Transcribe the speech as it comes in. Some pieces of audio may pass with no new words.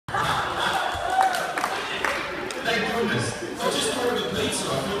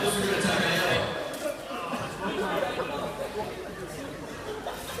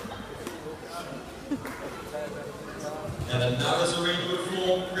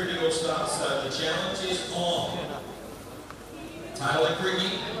challenge is on. Tyler Krikke,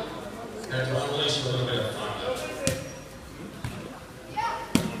 going to unleash a little bit of fun.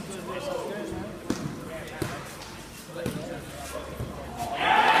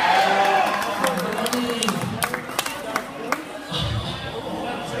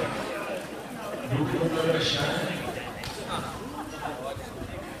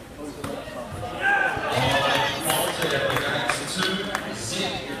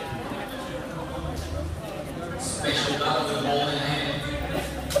 Special battle with the ball in hand.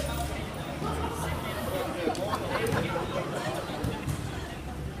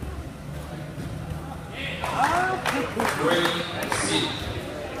 3-6.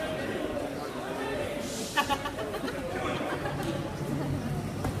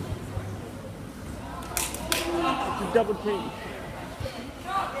 Double team.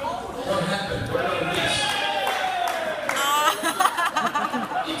 What happened? What did I miss?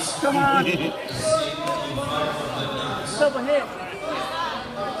 Come on. Double hit.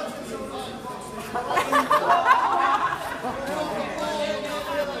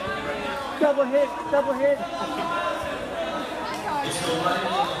 Double hit. Double hit. It's the lady in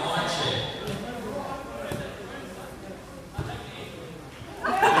the high chair.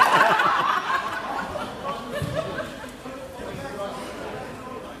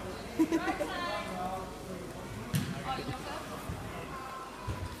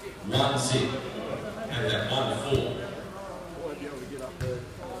 One zip and that 1-4.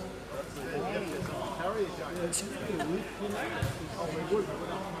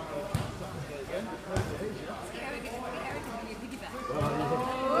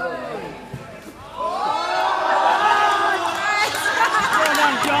 Well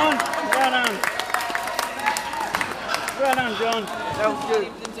done, John. Well done. Well done, John. That was good.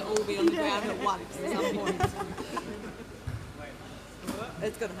 Them to all be on the ground at once at some point.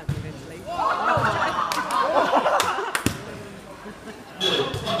 It's going to happen eventually. Little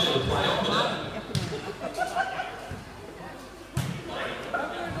play on with that.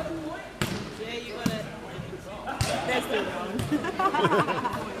 Yeah, you got it. They're still going.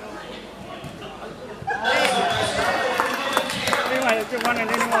 Anyway, it's good running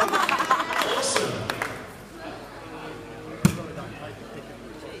anyway. Awesome.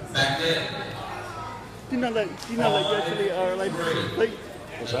 Back there. Do you know that you actually are allowed to use feet?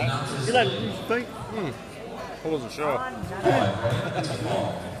 What's that? You're allowed to use feet? I wasn't sure.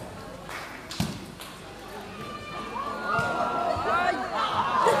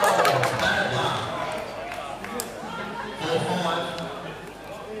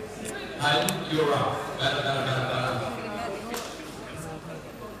 Hayden, you're up. Better.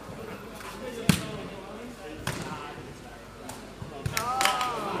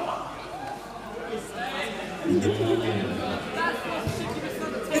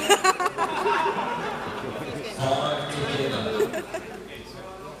 Five together.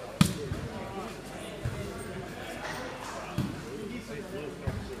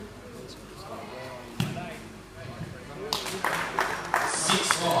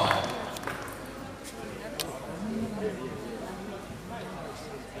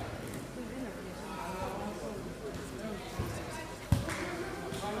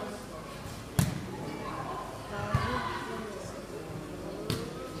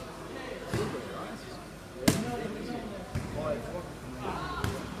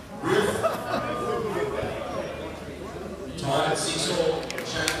 Tied 6-all,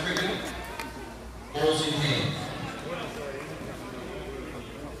 Shane Krikke. Balls in hand.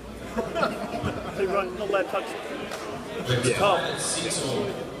 So right, not allowed to touch We're tied at 6-all.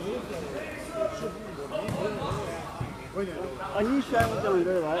 I knew Shane was going to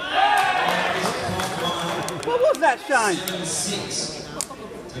do that. What was that, Shane?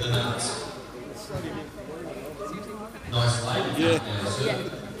 7-6 to the nuts. Nice lady. Yeah.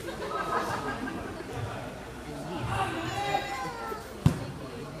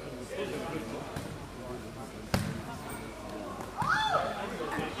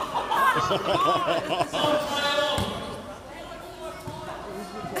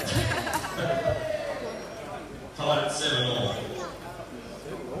 Tied at 7-all.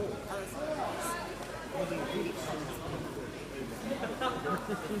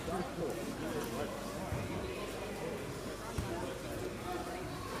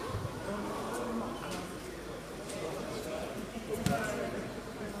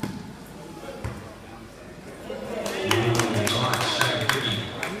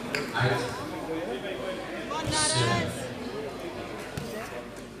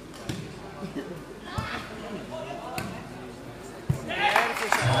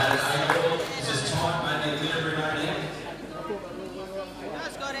 Is this tight, maybe a minute remaining? Go,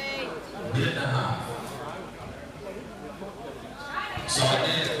 Scotty! minute and a half. Side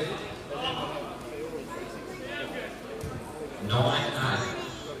net. 9-8.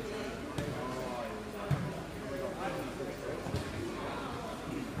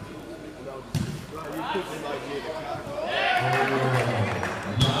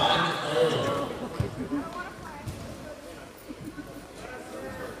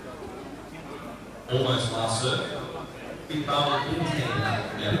 Almost last serve. Big ball in hand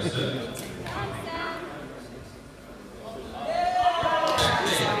now to serve. Back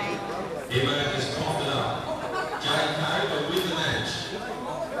there. Emma has coughed it up. JK will win the match.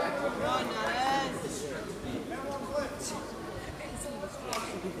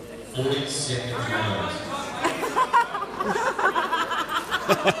 40 seconds left.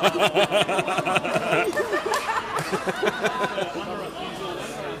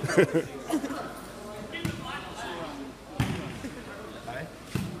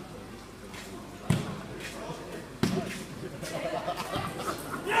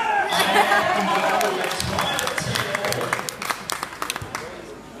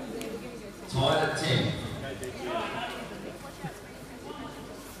 Tied at 10.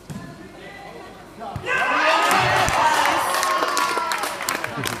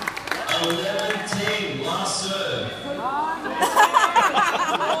 11-10, last serve.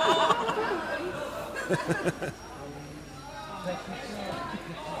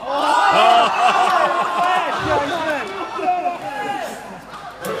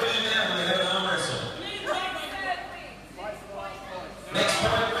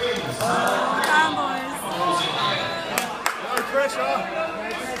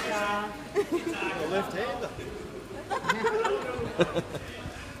 Left-hander.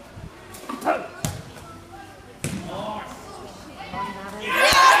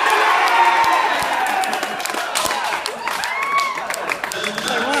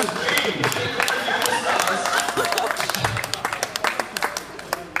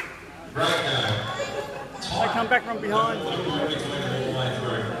 They come back from behind.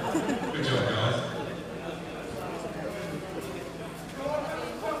 Good job, guys.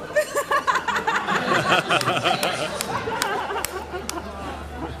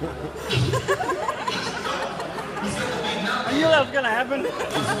 I knew that was going to happen.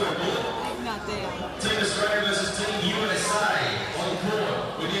 Not there. Team Australia versus Team USA on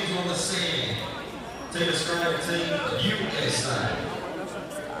court. We need you on the sand. Team Australia, Team USA.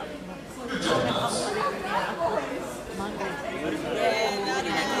 Good job, guys. Yeah, not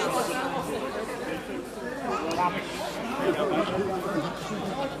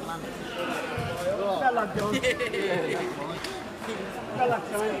Bad luck, John. Bad luck,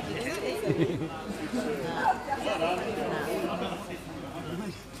 John.